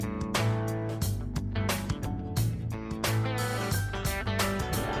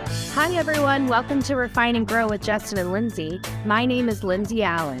Hi, everyone. Welcome to Refine and Grow with Justin and Lindsay. My name is Lindsay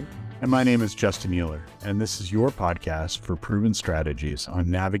Allen. And my name is Justin Mueller, and this is your podcast for proven strategies on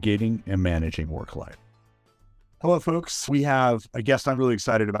navigating and managing work life. Hello, folks. We have a guest I'm really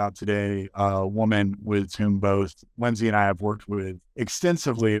excited about today, a woman with whom both Lindsay and I have worked with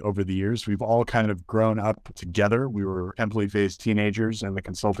extensively over the years. We've all kind of grown up together. We were heavily-faced teenagers in the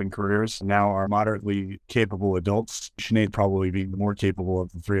consulting careers, now are moderately capable adults. Sinead probably being the more capable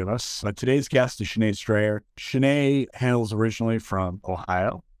of the three of us. But today's guest is Sinead Strayer. Sinead hails originally from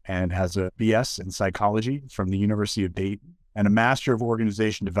Ohio and has a BS in psychology from the University of Dayton and a Master of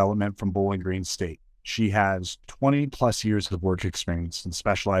Organization Development from Bowling Green State. She has 20 plus years of work experience and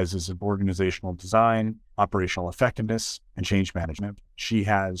specializes in organizational design, operational effectiveness, and change management. She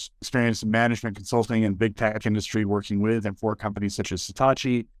has experience in management consulting and big tech industry, working with and for companies such as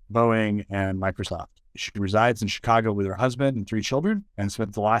Hitachi, Boeing, and Microsoft. She resides in Chicago with her husband and 3 children and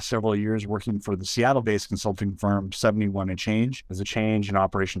spent the last several years working for the Seattle-based consulting firm 71 and Change as a change and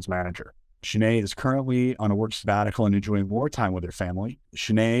operations manager. Sinead is currently on a work sabbatical and enjoying more time with her family.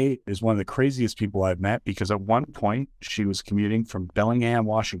 Sinead is one of the craziest people I've met because at one point she was commuting from Bellingham,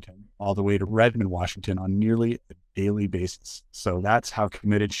 Washington, all the way to Redmond, Washington on nearly a daily basis. So that's how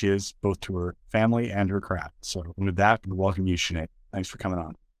committed she is both to her family and her craft. So with that, we welcome you, Sinead. Thanks for coming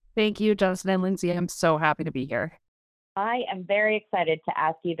on. Thank you, Justin and Lindsay. I'm so happy to be here. I am very excited to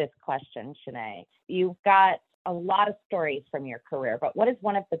ask you this question, Sinead. You've got a lot of stories from your career, but what is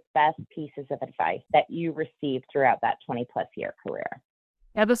one of the best pieces of advice that you received throughout that 20 plus year career?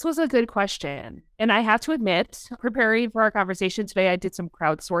 Yeah, this was a good question. And I have to admit, preparing for our conversation today, I did some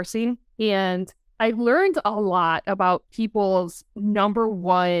crowdsourcing and I learned a lot about people's number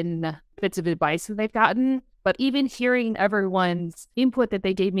one bits of advice that they've gotten. But even hearing everyone's input that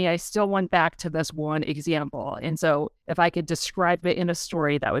they gave me, I still went back to this one example. And so if I could describe it in a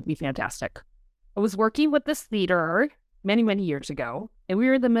story, that would be fantastic. I was working with this leader many, many years ago, and we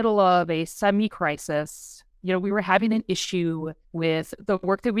were in the middle of a semi-crisis. You know, we were having an issue with the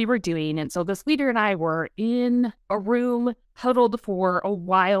work that we were doing. And so this leader and I were in a room, huddled for a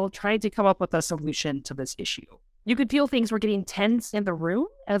while, trying to come up with a solution to this issue. You could feel things were getting tense in the room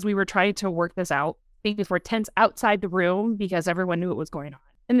as we were trying to work this out. Things were tense outside the room because everyone knew what was going on.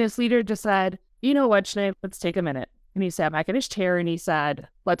 And this leader just said, you know what, Sinead, let's take a minute. And he sat back in his chair and he said,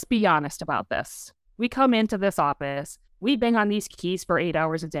 let's be honest about this. We come into this office, we bang on these keys for 8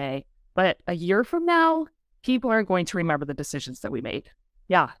 hours a day, but a year from now, people aren't going to remember the decisions that we made.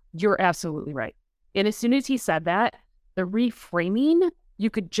 Yeah, you're absolutely right. And as soon as he said that, the reframing, you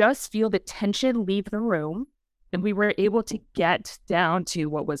could just feel the tension leave the room. And we were able to get down to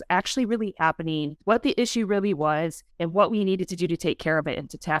what was actually really happening, what the issue really was, and what we needed to do to take care of it and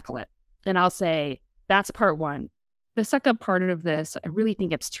to tackle it. And I'll say, that's part one. The second part of this, I really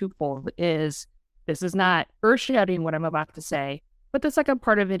think it's twofold, is this is not earth-shattering what I'm about to say, but the second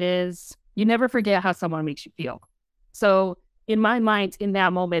part of it is you never forget how someone makes you feel. So in my mind, in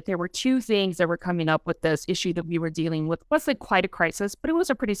that moment, there were 2 things that were coming up with this issue that we were dealing with. It wasn't quite a crisis, but it was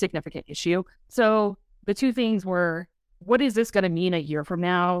a pretty significant issue. So the 2 things were, what is this going to mean a year from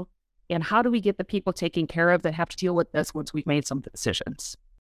now? And how do we get the people taken care of that have to deal with this once we've made some decisions?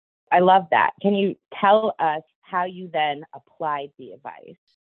 I love that. Can you tell us how you then applied the advice?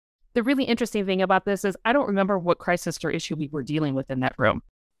 The really interesting thing about this is I don't remember what crisis or issue we were dealing with in that room.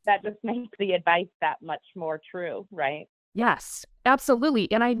 That just makes the advice that much more true, right? Yes, absolutely.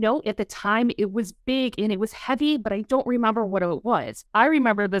 And I know at the time it was big and it was heavy, but I don't remember what it was. I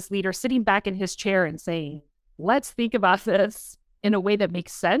remember this leader sitting back in his chair and saying, let's think about this in a way that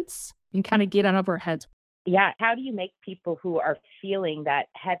makes sense and kind of get out of our heads. Yeah. How do you make people who are feeling that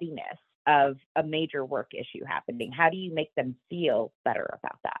heaviness of a major work issue happening, how do you make them feel better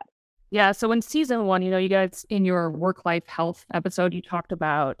about that? Yeah. So in season 1, you guys, in your work-life health episode, you talked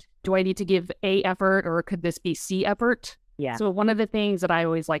about, do I need to give A effort or could this be C effort? Yeah. So one of the things that I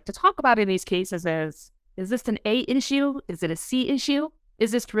always like to talk about in these cases is this an A issue? Is it a C issue?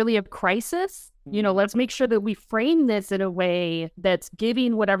 Is this really a crisis? Let's make sure that we frame this in a way that's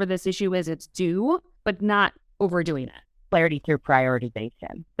giving whatever this issue is its due, but not overdoing it. Clarity through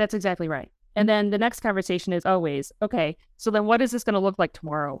prioritization. That's exactly right. And then the next conversation is always, okay, so then what is this going to look like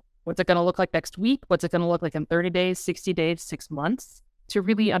tomorrow? What's it going to look like next week? What's it going to look like in 30 days, 60 days, 6 months? To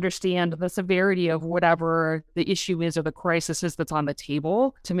really understand the severity of whatever the issue is or the crisis is that's on the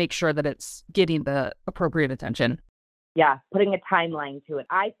table to make sure that it's getting the appropriate attention. Yeah, putting a timeline to it.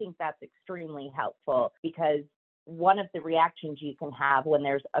 I think that's extremely helpful because one of the reactions you can have when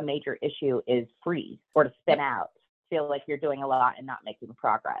there's a major issue is freeze or to spin out. feel like you're doing a lot and not making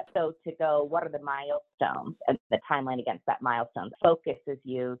progress. So to go, what are the milestones and the timeline against that milestone focuses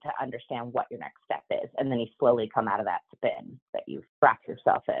you to understand what your next step is. And then you slowly come out of that spin that you've wrapped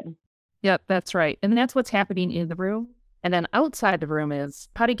yourself in. Yep, that's right. And that's what's happening in the room. And then outside the room is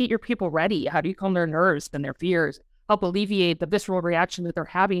how to get your people ready. How do you calm their nerves and their fears? Help alleviate the visceral reaction that they're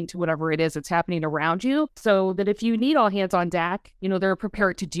having to whatever it is that's happening around you, so that if you need all hands on deck, they're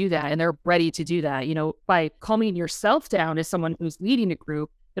prepared to do that and they're ready to do that. By calming yourself down as someone who's leading a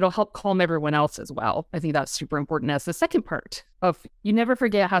group, it'll help calm everyone else as well. I think that's super important as the second part of you never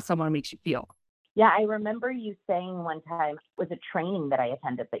forget how someone makes you feel. Yeah, I remember you saying one time, it was a training that I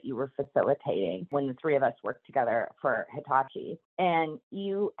attended that you were facilitating when the three of us worked together for Hitachi. And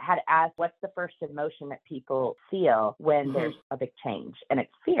you had asked, what's the first emotion that people feel when there's a big change? And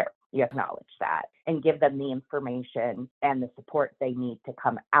it's fear. You acknowledge that and give them the information and the support they need to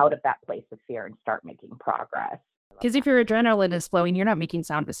come out of that place of fear and start making progress. Because if your adrenaline is flowing, you're not making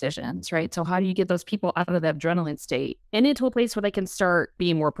sound decisions, right? So how do you get those people out of that adrenaline state and into a place where they can start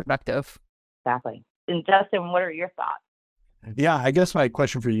being more productive? Exactly. And Justin, what are your thoughts? Yeah, I guess my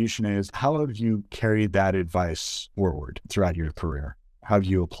question for you, Shanae, is how have you carried that advice forward throughout your career? How have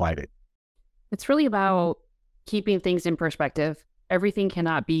you applied it? It's really about keeping things in perspective. Everything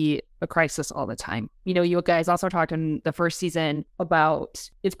cannot be a crisis all the time. You guys also talked in the first season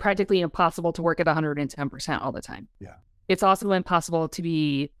about it's practically impossible to work at 110% all the time. Yeah. It's also impossible to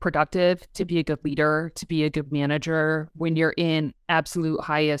be productive, to be a good leader, to be a good manager when you're in absolute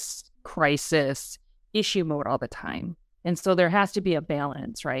highest crisis issue mode all the time. And so there has to be a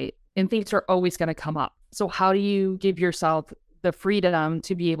balance, right? And things are always going to come up. So how do you give yourself the freedom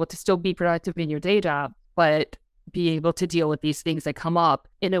to be able to still be productive in your day job, but be able to deal with these things that come up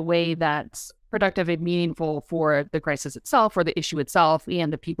in a way that's productive and meaningful for the crisis itself or the issue itself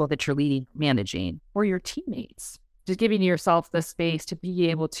and the people that you're leading, managing, or your teammates? Just giving yourself the space to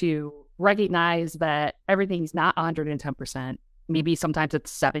be able to recognize that everything's not 110%. Maybe sometimes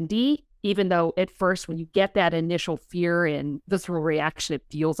it's 70, even though at first when you get that initial fear and visceral reaction, it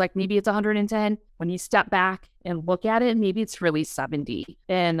feels like maybe it's 110. When you step back and look at it, maybe it's really 70.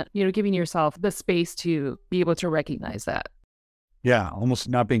 And, giving yourself the space to be able to recognize that. Yeah, almost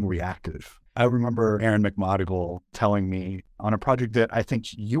not being reactive. I remember Aaron McModigal telling me on a project that I think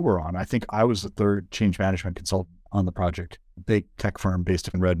you were on. I think I was the third change management consultant on the project. Big tech firm based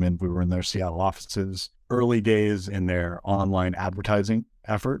in Redmond. We were in their Seattle offices. Early days in their online advertising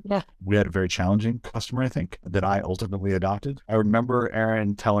effort. Yeah. We had a very challenging customer, I think, that I ultimately adopted. I remember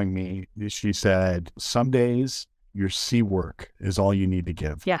Erin telling me, she said, some days your C work is all you need to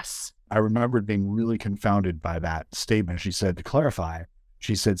give. Yes. I remembered being really confounded by that statement. She said, to clarify,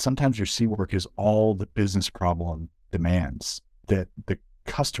 she said, sometimes your C work is all the business problem demands, that the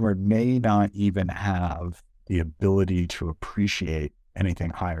customer may not even have the ability to appreciate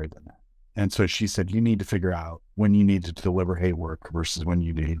anything higher than that. And so she said, you need to figure out when you need to deliver A work versus when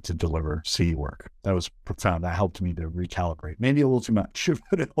you need to deliver C work. That was profound. That helped me to recalibrate. Maybe a little too much,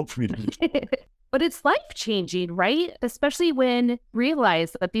 but it helped me to. But it's life-changing, right? Especially when you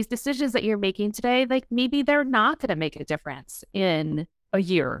realize that these decisions that you're making today, like maybe they're not going to make a difference in a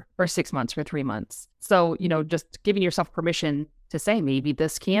year or 6 months or 3 months. So, just giving yourself permission to say, maybe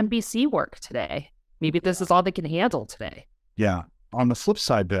this can be C work today. Maybe this is all they can handle today. Yeah. On the flip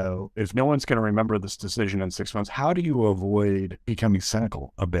side, though, if no one's going to remember this decision in 6 months, how do you avoid becoming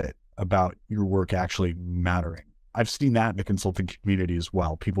cynical a bit about your work actually mattering? I've seen that in the consulting community as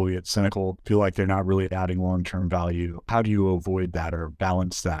well. People get cynical, feel like they're not really adding long-term value. How do you avoid that or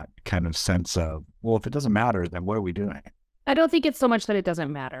balance that kind of sense of, well, if it doesn't matter, then what are we doing? I don't think it's so much that it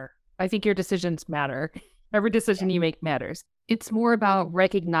doesn't matter. I think your decisions matter. Every decision you make matters. It's more about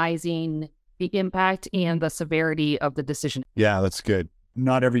recognizing the impact and the severity of the decision. Yeah, that's good.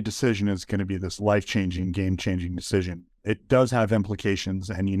 Not every decision is going to be this life-changing, game-changing decision. It does have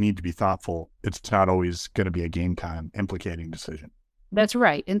implications and you need to be thoughtful. It's not always going to be a game time implicating decision. That's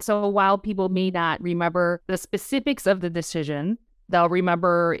right. And so while people may not remember the specifics of the decision, they'll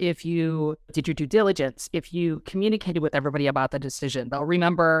remember if you did your due diligence, if you communicated with everybody about the decision. They'll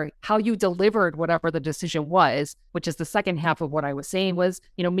remember how you delivered whatever the decision was, which is the second half of what I was saying was,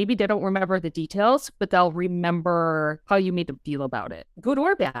 maybe they don't remember the details, but they'll remember how you made them feel about it, good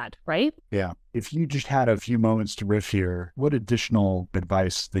or bad, right? Yeah. If you just had a few moments to riff here, what additional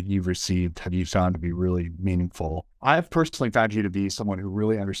advice that you've received have you found to be really meaningful? I've personally found you to be someone who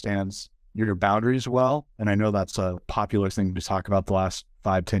really understands your boundaries well. And I know that's a popular thing to talk about the last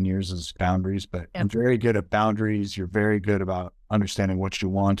 5-10 years is boundaries, but you're very good at boundaries. You're very good about understanding what you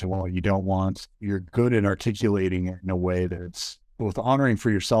want and what you don't want. You're good at articulating it in a way that's both honoring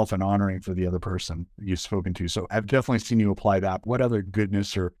for yourself and honoring for the other person you've spoken to. So I've definitely seen you apply that. What other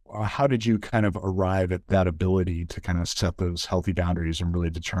goodness or how did you kind of arrive at that ability to kind of set those healthy boundaries and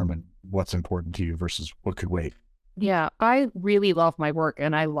really determine what's important to you versus what could wait? Yeah, I really love my work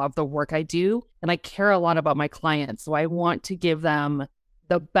and I love the work I do. And I care a lot about my clients. So I want to give them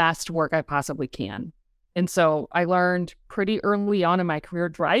the best work I possibly can. And so I learned pretty early on in my career,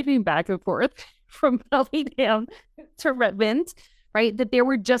 driving back and forth from Bellingham to Redmond, right, that there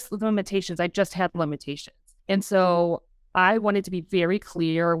were just limitations. I just had limitations. And so I wanted to be very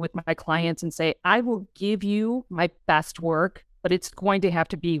clear with my clients and say, I will give you my best work, but it's going to have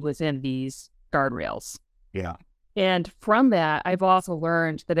to be within these guardrails. Yeah. And from that, I've also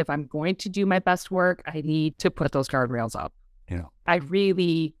learned that if I'm going to do my best work, I need to put those guardrails up. Yeah. I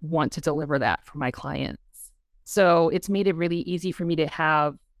really want to deliver that for my clients. So it's made it really easy for me to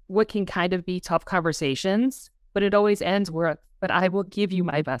have what can kind of be tough conversations, but it always ends with, but I will give you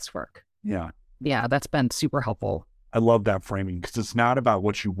my best work. Yeah. Yeah, that's been super helpful. I love that framing because it's not about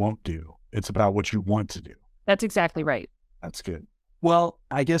what you won't do. It's about what you want to do. That's exactly right. That's good. Well,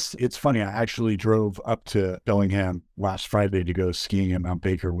 I guess it's funny. I actually drove up to Bellingham last Friday to go skiing at Mount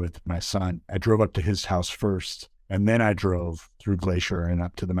Baker with my son. I drove up to his house first, and then I drove through Glacier and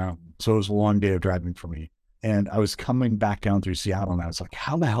up to the mountain. So it was a long day of driving for me. And I was coming back down through Seattle and I was like,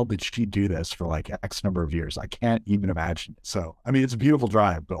 how the hell did she do this for like X number of years? I can't even imagine. So, I mean, it's a beautiful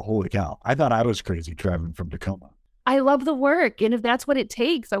drive, but holy cow. I thought I was crazy driving from Tacoma. I love the work. And if that's what it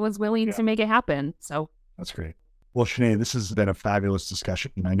takes, I was willing to make it happen. So that's great. Well, Shanae, this has been a fabulous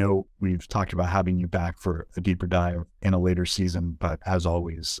discussion. I know we've talked about having you back for a deeper dive in a later season, but as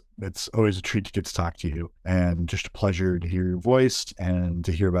always, it's always a treat to get to talk to you and just a pleasure to hear your voice and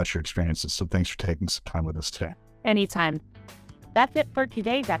to hear about your experiences. So thanks for taking some time with us today. Anytime. That's it for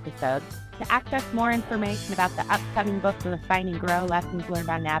today's episode. To access more information about the upcoming books of Refine and Grow, Lessons Learned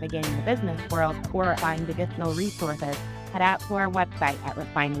on Navigating the Business World, or find additional resources, head out to our website at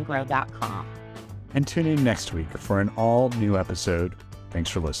refineandgrow.com. And tune in next week for an all-new episode. Thanks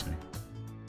for listening.